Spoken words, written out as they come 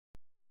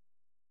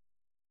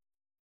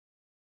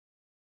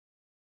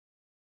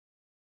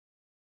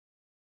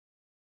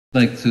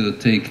I'd like to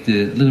take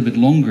the little bit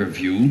longer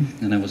view,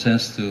 and I was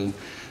asked to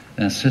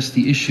assess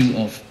the issue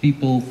of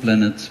people,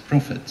 planet,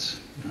 profit.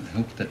 I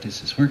hope that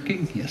this is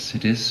working. Yes,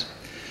 it is.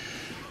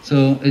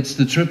 So it's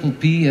the triple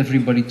P,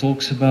 everybody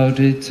talks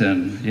about it,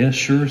 and yeah,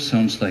 sure,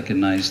 sounds like a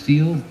nice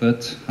deal,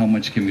 but how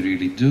much can we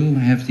really do? I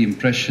have the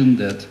impression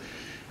that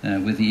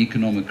with the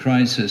economic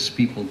crisis,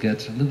 people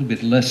get a little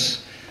bit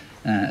less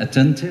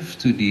attentive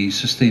to the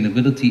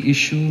sustainability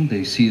issue.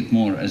 They see it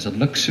more as a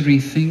luxury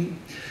thing.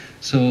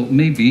 So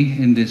maybe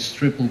in this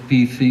triple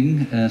P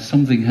thing,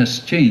 something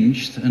has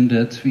changed, and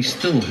that we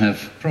still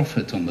have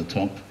profit on the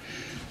top,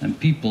 and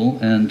people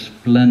and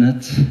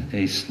planet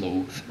a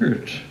slow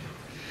third.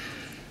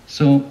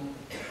 So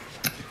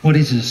what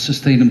is a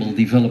sustainable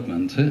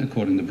development?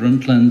 According to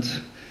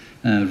Brundtland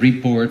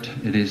report,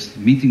 it is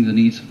meeting the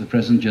needs of the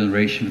present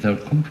generation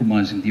without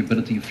compromising the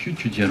ability of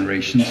future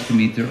generations to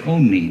meet their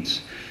own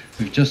needs.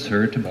 We've just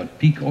heard about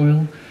peak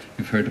oil.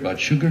 We've heard about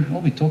sugar.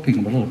 I'll be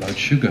talking a lot about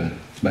sugar,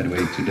 by the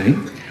way, today.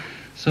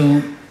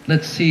 So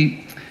let's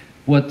see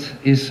what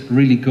is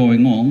really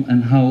going on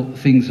and how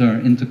things are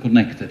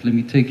interconnected. Let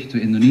me take you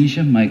to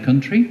Indonesia, my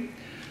country,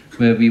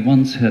 where we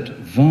once had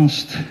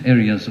vast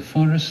areas of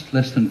forest.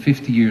 Less than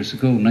 50 years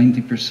ago,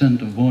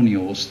 90% of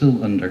Borneo was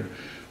still under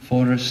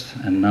forest,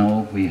 and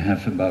now we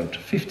have about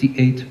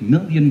 58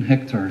 million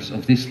hectares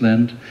of this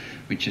land,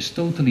 which is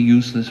totally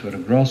useless, where a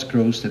grass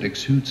grows that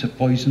exudes a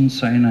poison,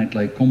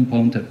 cyanide-like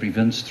compound that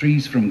prevents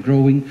trees from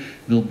growing,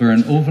 will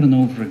burn over and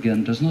over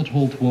again, does not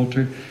hold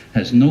water,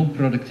 has no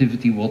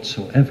productivity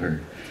whatsoever.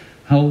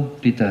 How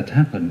did that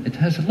happen? It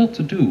has a lot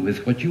to do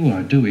with what you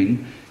are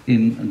doing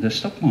in the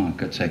stock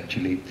markets,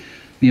 actually.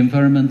 The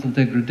environmental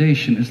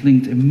degradation is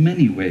linked in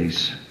many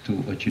ways to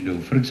what you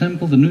do. For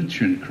example, the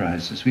nutrient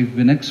crisis. We've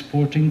been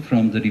exporting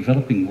from the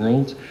developing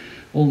world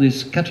all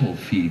this cattle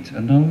feed,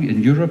 and now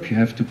in Europe you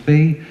have to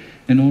pay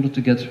in order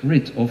to get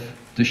rid of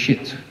the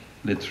shit,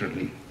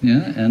 literally.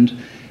 Yeah? And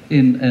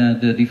in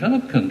the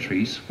developed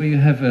countries, where you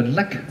have a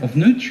lack of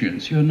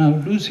nutrients, you're now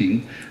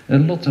losing a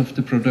lot of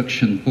the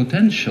production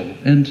potential.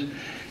 And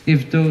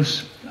if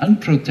those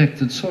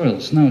unprotected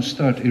soils now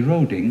start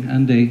eroding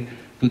and they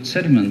put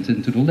sediment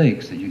into the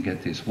lakes, then you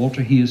get this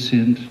water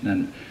hyacinth,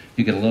 then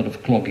you get a lot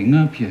of clogging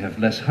up, you have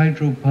less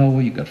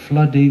hydropower, you got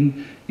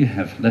flooding, you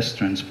have less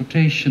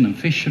transportation and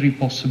fishery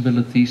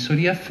possibilities, so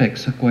the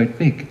effects are quite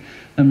big.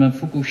 And when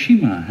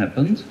Fukushima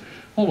happened,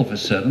 all of a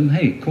sudden,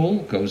 hey, coal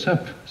goes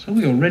up. So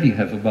we already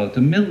have about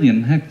 1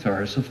 million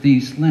hectares of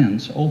these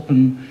lands,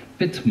 open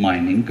pit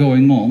mining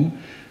going on,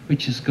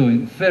 which is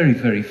going very,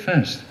 very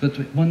fast. But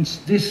once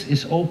this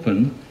is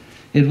open,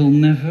 it will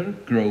never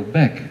grow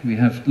back. We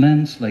have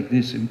lands like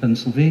this in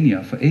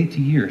Pennsylvania for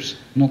 80 years.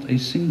 Not a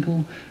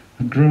single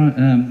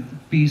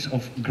piece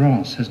of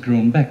grass has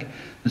grown back.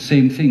 The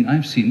same thing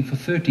I've seen for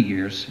 30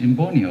 years in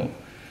Borneo.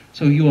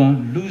 So you are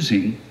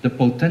losing the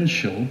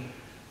potential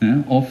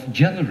of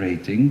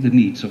generating the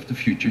needs of the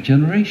future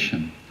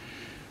generation.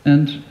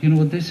 And you know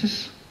what this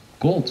is?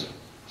 Gold.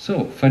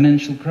 So,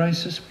 financial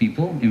crisis,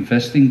 people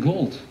invest in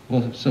gold.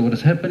 Well, so what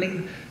is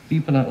happening?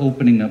 People are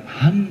opening up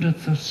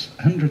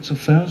hundreds of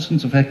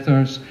thousands of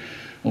hectares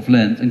of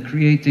land and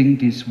creating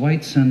these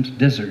white sand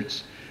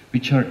deserts,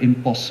 which are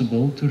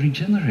impossible to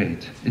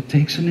regenerate. It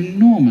takes an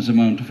enormous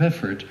amount of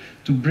effort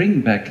to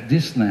bring back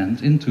this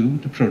land into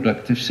the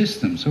productive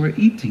system. So we're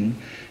eating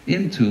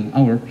into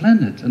our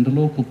planet, and the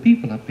local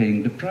people are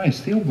paying the price.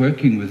 They're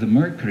working with the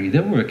mercury,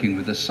 they're working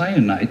with the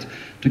cyanide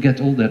to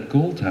get all that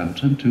gold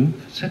out and to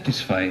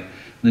satisfy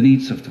the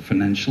needs of the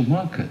financial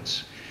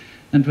markets.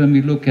 And when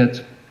we look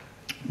at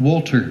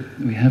water,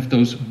 we have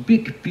those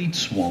big peat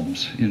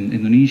swamps in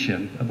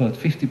Indonesia, about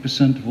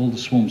 50% of all the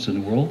swamps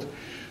in the world.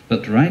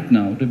 But right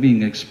now they're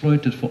being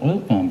exploited for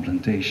oil palm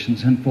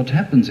plantations, and what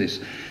happens is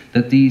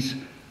that these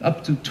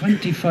up to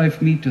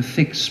 25-meter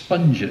thick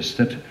sponges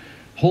that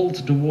hold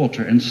the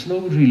water and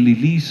slowly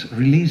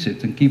release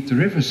it and keep the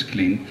rivers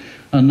clean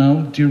are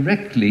now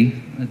directly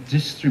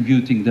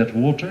distributing that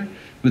water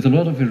with a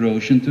lot of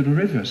erosion to the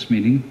rivers,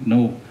 meaning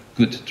no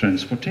good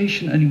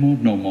transportation anymore,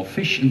 no more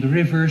fish in the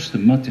rivers, the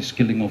mud is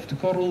killing off the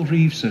coral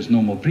reefs, there's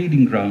no more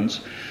breeding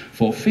grounds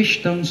for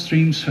fish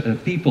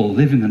downstreams, people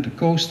living on the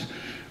coast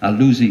are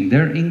losing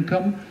their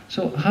income.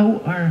 So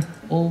how are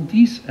all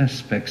these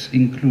aspects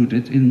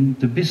included in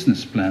the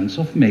business plans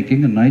of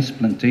making a nice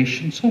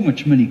plantation? So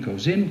much money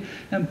goes in,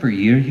 and per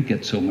year you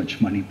get so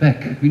much money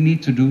back. We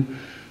need to do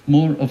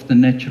more of the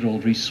natural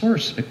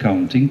resource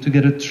accounting to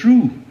get a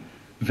true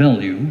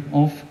value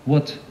of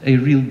what a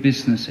real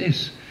business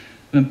is.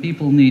 When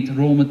people need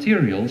raw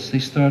materials, they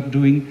start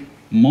doing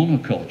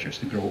monocultures.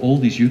 They grow all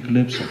these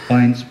eucalypts or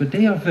pines, but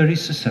they are very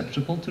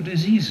susceptible to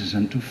diseases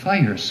and to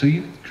fires, so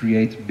you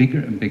create bigger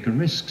and bigger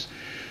risks.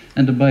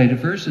 And the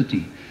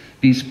biodiversity,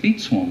 these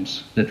peat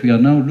swamps that we are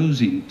now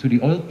losing to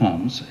the oil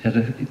palms at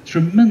a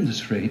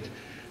tremendous rate,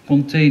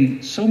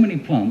 contain so many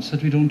plants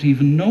that we don't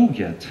even know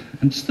yet.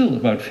 And still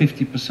about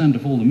 50%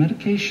 of all the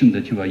medication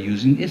that you are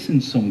using is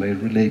in some way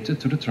related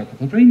to the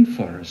tropical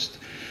rainforest.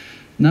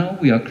 Now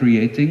we are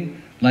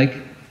creating like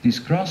these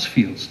grass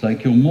fields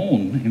like your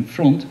lawn in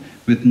front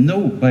with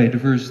no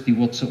biodiversity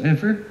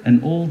whatsoever,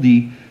 and all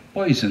the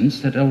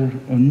poisons that are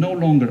no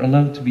longer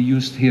allowed to be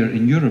used here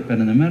in Europe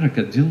and in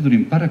America,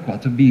 dieldrin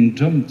paraquat, are being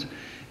dumped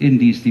in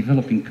these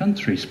developing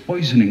countries,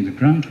 poisoning the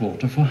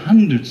groundwater for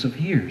hundreds of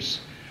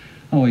years.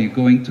 How are you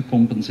going to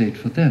compensate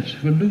for that?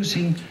 We're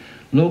losing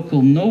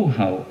local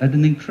know-how at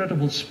an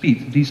incredible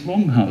speed. These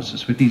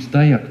longhouses with these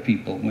Dayak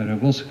people, where I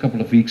was a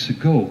couple of weeks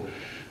ago,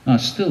 are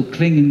still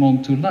clinging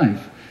on to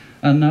life,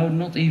 are now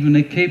not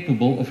even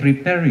capable of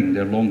repairing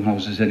their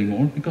longhouses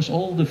anymore, because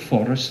all the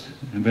forest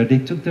where they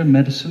took their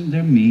medicine,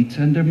 their meat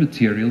and their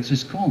materials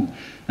is gone.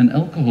 And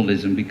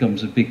alcoholism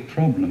becomes a big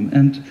problem,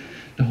 and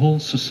the whole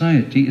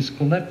society is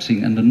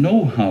collapsing, and the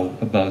know-how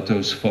about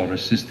those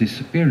forests is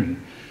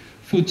disappearing.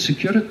 Food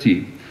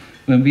security,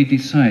 when we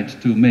decide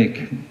to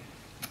make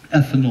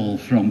ethanol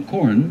from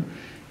corn,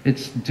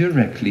 it's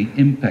directly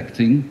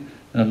impacting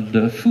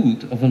the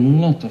food of a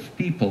lot of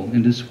people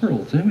in this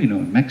world. We know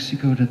in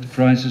Mexico that the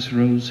prices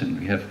rose, and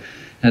we have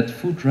had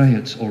food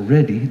riots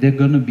already. They're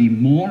going to be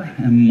more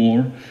and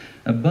more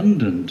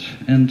abundant.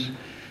 And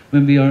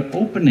when we are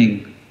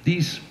opening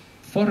these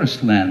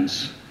forest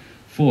lands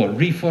for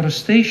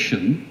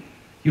reforestation,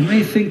 you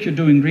may think you're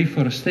doing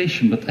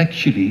reforestation, but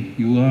actually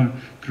you are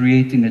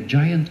creating a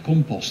giant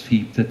compost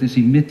heap that is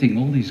emitting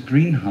all these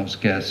greenhouse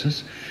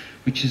gases,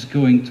 which is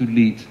going to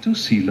lead to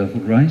sea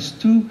level rise,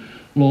 to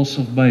loss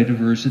of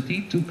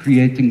biodiversity, to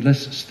creating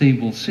less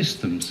stable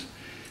systems.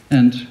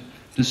 And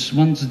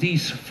once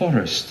these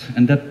forests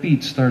and that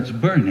peat starts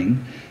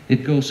burning,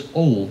 it goes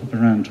all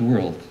around the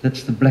world.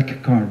 That's the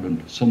black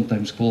carbon,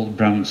 sometimes called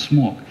brown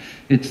smog.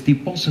 It's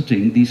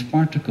depositing these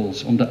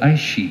particles on the ice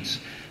sheets,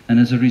 and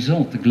as a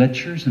result, the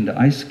glaciers and the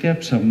ice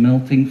caps are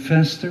melting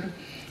faster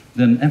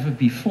than ever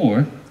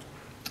before,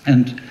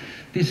 and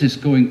this is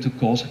going to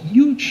cause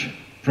huge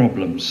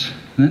problems.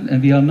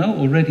 And we are now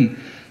already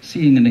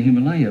seeing in the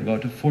Himalaya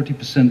about a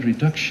 40%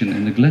 reduction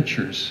in the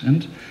glaciers.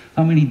 And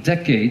how many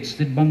decades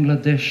did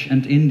Bangladesh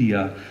and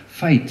India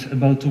fight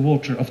about the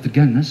water of the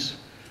Ganges?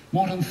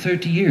 More than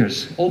 30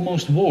 years,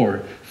 almost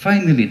war.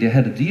 Finally they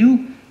had a deal,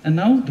 and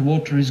now the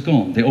water is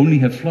gone. They only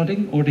have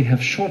flooding or they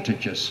have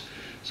shortages.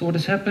 So what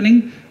is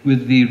happening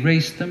with the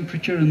raised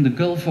temperature in the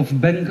Gulf of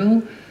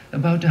Bengal?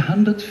 About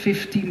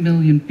 150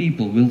 million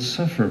people will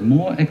suffer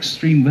more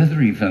extreme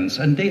weather events,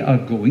 and they are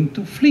going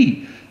to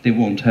flee. They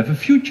won't have a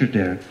future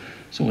there.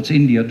 So what's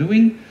India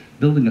doing?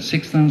 Building a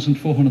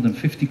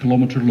 6,450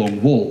 kilometer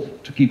long wall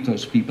to keep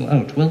those people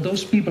out. Well,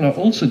 those people are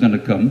also going to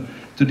come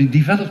to the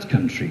developed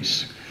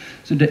countries.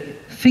 So the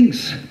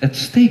things at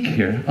stake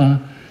here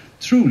are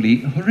truly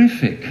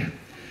horrific.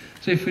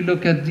 So if we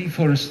look at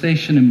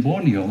deforestation in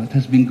Borneo, it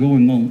has been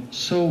going on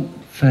so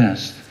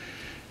fast.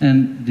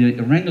 And the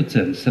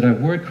orangutans that I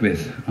work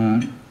with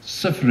are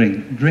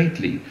suffering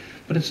greatly.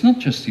 But it's not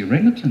just the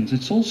orangutans,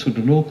 it's also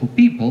the local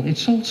people,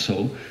 it's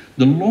also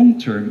the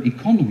long-term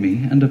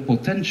economy and the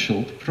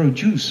potential to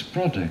produce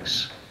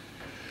products.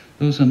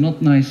 Those are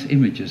not nice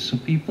images, so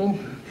people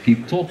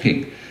keep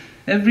talking.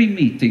 Every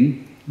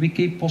meeting we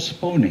keep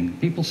postponing.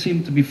 People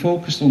seem to be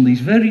focused on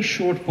these very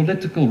short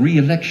political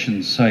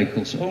re-election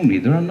cycles only.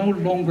 There are no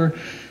longer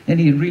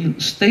any real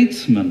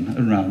statesmen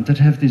around that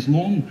have this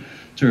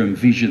long-term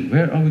vision.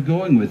 Where are we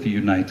going with the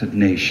United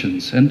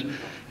Nations? And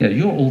yeah,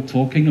 you're all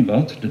talking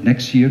about the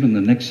next year and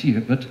the next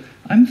year, but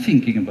I'm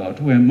thinking about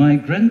where my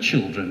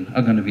grandchildren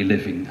are going to be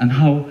living and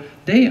how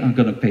they are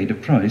going to pay the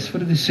price for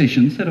the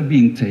decisions that are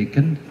being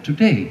taken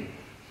today.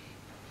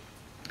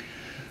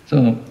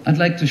 So I'd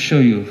like to show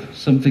you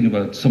something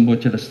about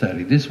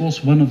Samboja-Lestari. This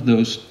was one of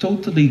those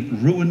totally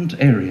ruined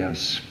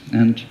areas,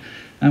 and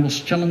I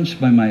was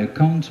challenged by my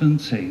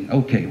accountant saying,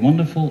 okay,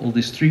 wonderful, all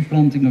this tree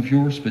planting of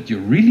yours, but you're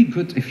really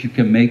good if you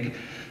can make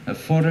a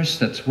forest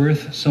that's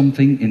worth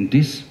something in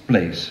this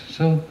place.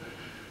 So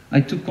I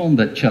took on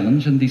that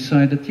challenge and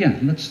decided, yeah,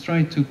 let's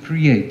try to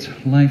create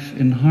life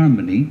in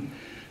harmony.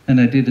 And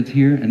I did it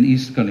here in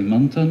East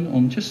Kalimantan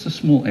on just a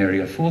small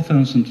area,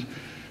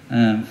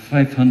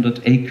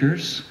 4,500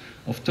 acres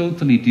of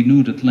totally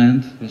denuded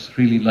land. There was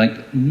really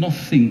like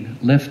nothing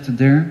left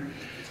there.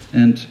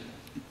 And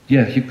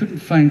yeah, you couldn't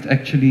find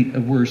actually a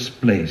worse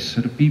place.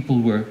 So the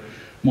people were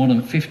more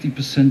than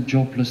 50%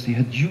 jobless, they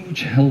had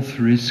huge health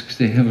risks,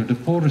 they were the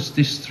poorest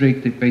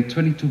district, they paid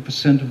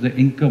 22% of their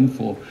income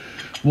for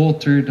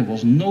water, there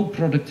was no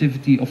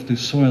productivity of the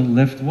soil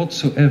left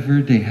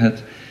whatsoever, they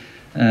had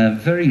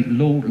very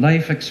low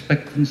life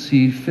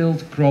expectancy,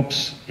 failed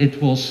crops.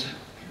 It was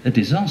a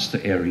disaster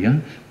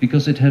area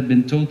because it had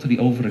been totally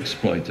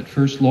overexploited.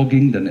 First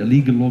logging, then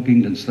illegal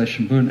logging, then slash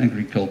and burn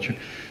agriculture,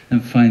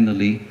 and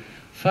finally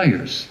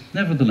fires.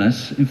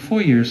 Nevertheless, in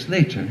 4 years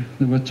later,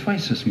 there were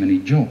twice as many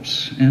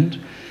jobs, and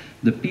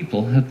the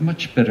people had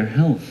much better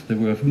health. There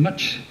were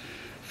much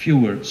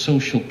fewer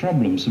social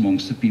problems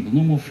amongst the people.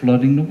 No more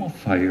flooding, no more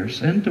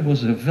fires, and there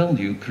was a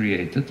value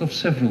created of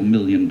several $1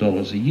 million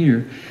a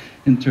year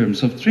in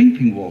terms of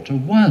drinking water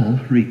while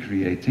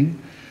recreating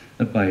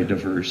a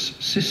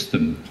biodiverse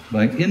system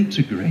by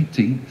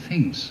integrating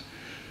things.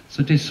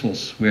 So this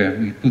was where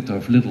we put our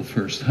little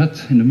first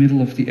hut in the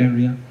middle of the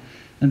area,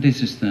 and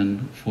this is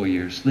then 4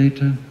 years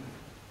later,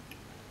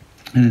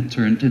 and it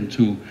turned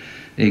into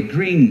a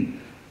green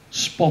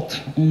spot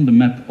on the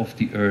map of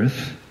the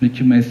Earth that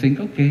you may think,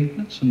 okay,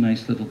 that's a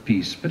nice little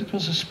piece, but it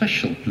was a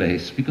special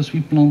place because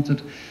we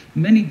planted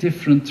many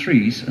different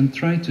trees and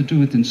tried to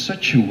do it in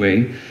such a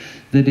way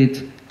that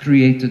it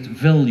created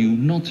value,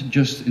 not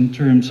just in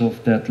terms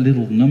of that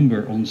little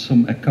number on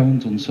some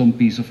account, on some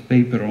piece of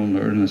paper or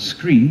on a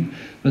screen,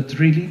 but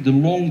really the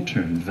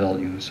long-term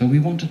value. So we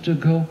wanted to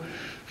go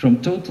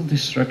from total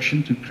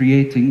destruction to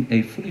creating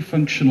a fully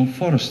functional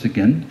forest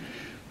again,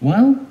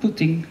 while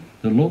putting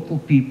the local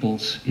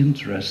people's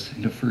interest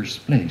in the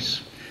first place.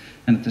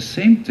 And at the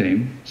same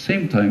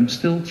time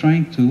still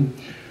trying to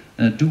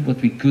do what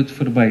we could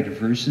for the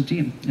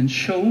biodiversity and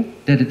show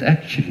that it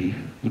actually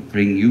would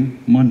bring you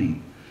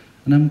money.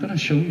 And I'm going to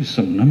show you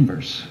some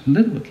numbers a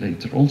little bit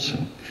later also.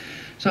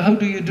 So how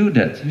do you do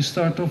that? You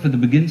start off with the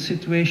begin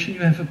situation, you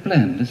have a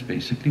plan. That's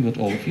basically what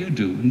all of you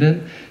do. And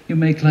then you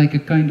make like a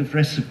kind of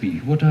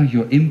recipe. What are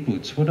your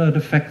inputs? What are the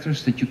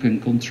factors that you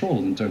can control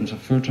in terms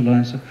of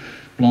fertilizer,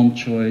 plant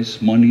choice,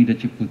 money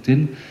that you put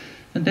in?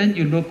 And then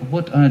you look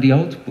what are the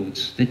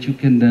outputs that you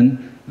can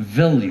then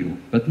value,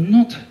 but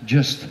not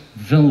just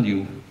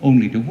value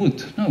only the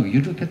wood. No,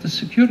 you look at the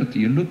security,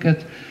 you look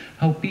at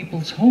how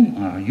people's home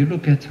are, you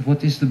look at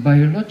what is the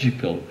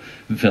biological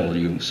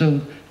value. So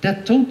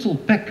that total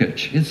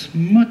package is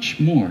much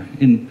more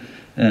in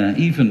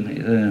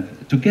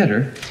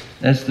together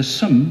as the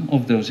sum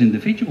of those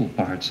individual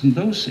parts, and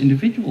those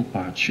individual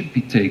parts should be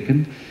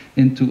taken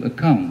into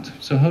account.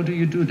 So how do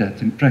you do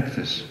that in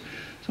practice?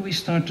 So we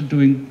started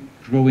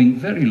growing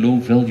very low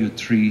value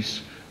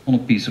trees on a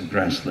piece of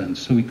grassland.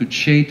 So we could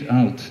shade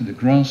out the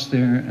grass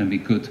there, and we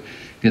could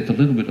get a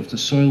little bit of the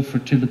soil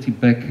fertility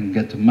back and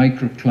get the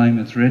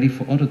microclimate ready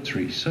for other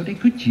trees. So they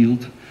could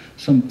yield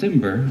some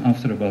timber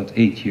after about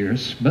 8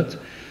 years, but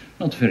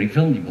not very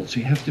valuable, so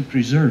you have to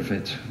preserve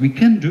it. We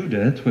can do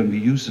that when we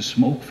use the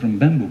smoke from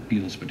bamboo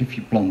peels, but if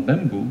you plant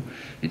bamboo,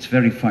 it's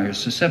very fire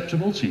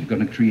susceptible, so you're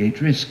going to create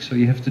risk. So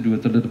you have to do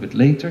it a little bit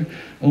later,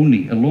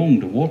 only along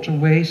the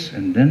waterways,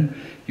 and then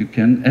you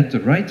can, at the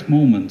right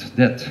moment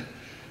that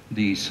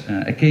these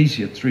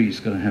acacia trees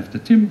are going to have the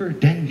timber,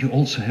 then you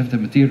also have the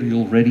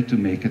material ready to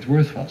make it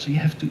worthwhile. So you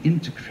have to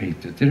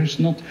integrate it. There is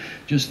not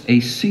just a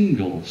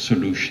single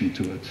solution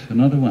to it.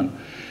 Another one.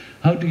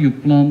 How do you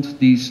plant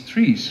these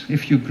trees?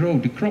 If you grow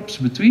the crops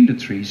between the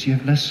trees, you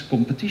have less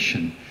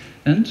competition.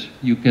 And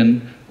you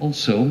can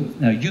also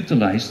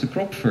utilize the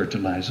crop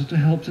fertilizer to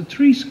help the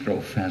trees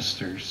grow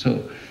faster.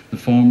 So the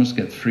farmers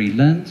get free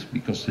land,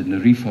 because in the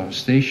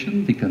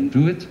reforestation they can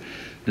do it.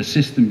 The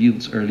system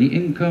yields early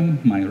income,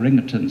 my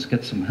orangutans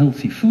get some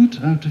healthy food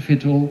out of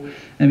it all,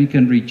 and we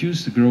can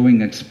reduce the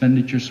growing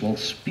expenditures while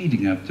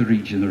speeding up the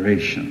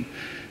regeneration.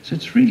 So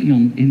it's really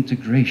on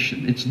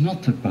integration. It's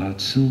not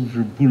about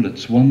silver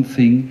bullets, one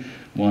thing,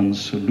 one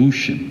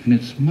solution, and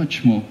it's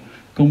much more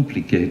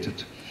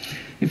complicated.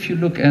 If you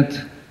look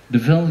at the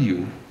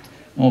value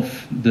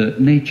of the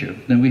nature,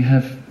 then we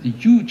have a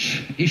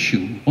huge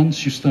issue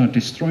once you start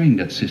destroying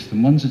that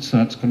system, once it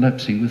starts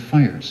collapsing with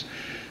fires.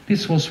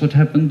 This was what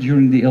happened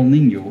during the El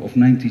Nino of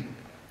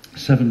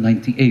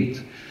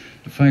 97-98.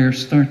 The fire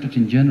started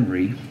in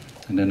January,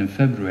 and then in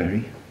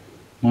February,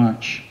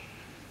 March,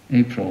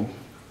 April,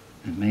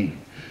 and May.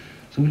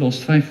 So we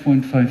lost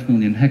 5.5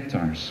 million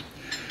hectares.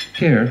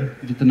 CARE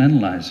did an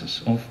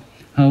analysis of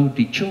how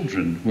the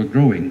children were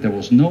growing. There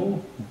was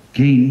no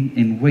gain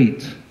in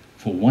weight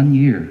for 1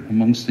 year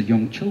amongst the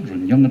young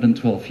children, younger than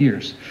 12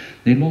 years.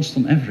 They lost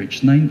on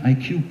average 9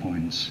 IQ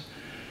points.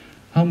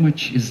 How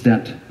much is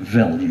that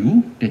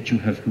value that you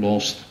have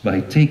lost by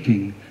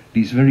taking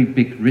these very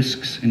big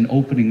risks in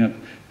opening up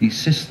these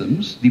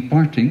systems,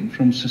 departing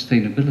from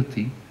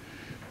sustainability?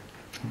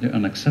 They're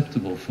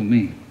unacceptable for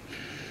me.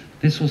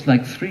 This was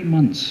like 3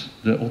 months.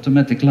 The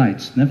automatic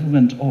lights never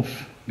went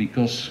off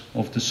because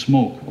of the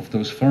smoke of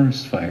those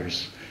forest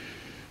fires.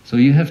 So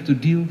you have to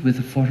deal with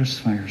the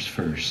forest fires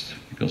first,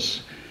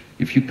 because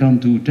if you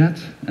can't do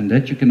that, and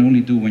that you can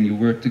only do when you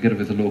work together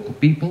with the local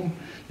people,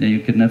 then you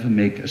can never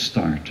make a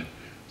start.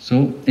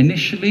 So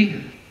initially,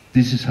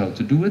 this is how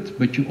to do it,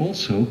 but you're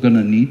also going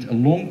to need a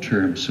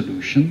long-term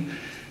solution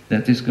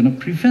that is going to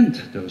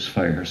prevent those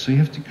fires. So you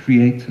have to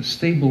create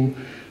stable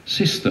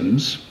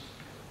systems,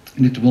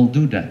 and it will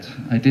do that.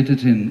 I did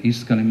it in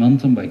East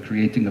Kalimantan by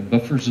creating a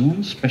buffer zone,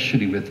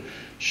 especially with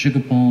sugar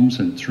palms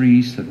and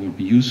trees that would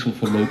be useful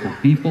for local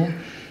people,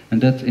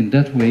 and that in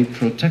that way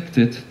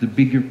protected the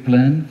bigger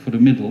plan for the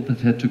middle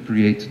that had to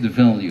create the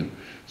value.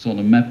 So on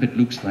a map it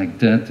looks like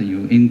that, and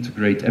you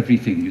integrate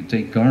everything. You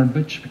take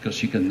garbage,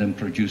 because you can then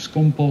produce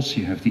compost,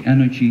 you have the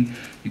energy,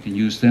 you can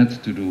use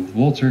that to do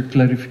water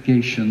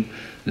clarification,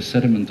 the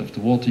sediment of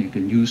the water you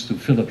can use to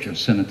fill up your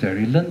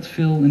sanitary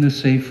landfill in a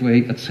safe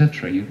way,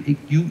 etc.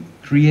 You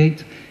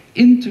create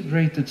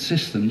integrated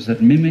systems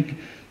that mimic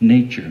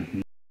nature.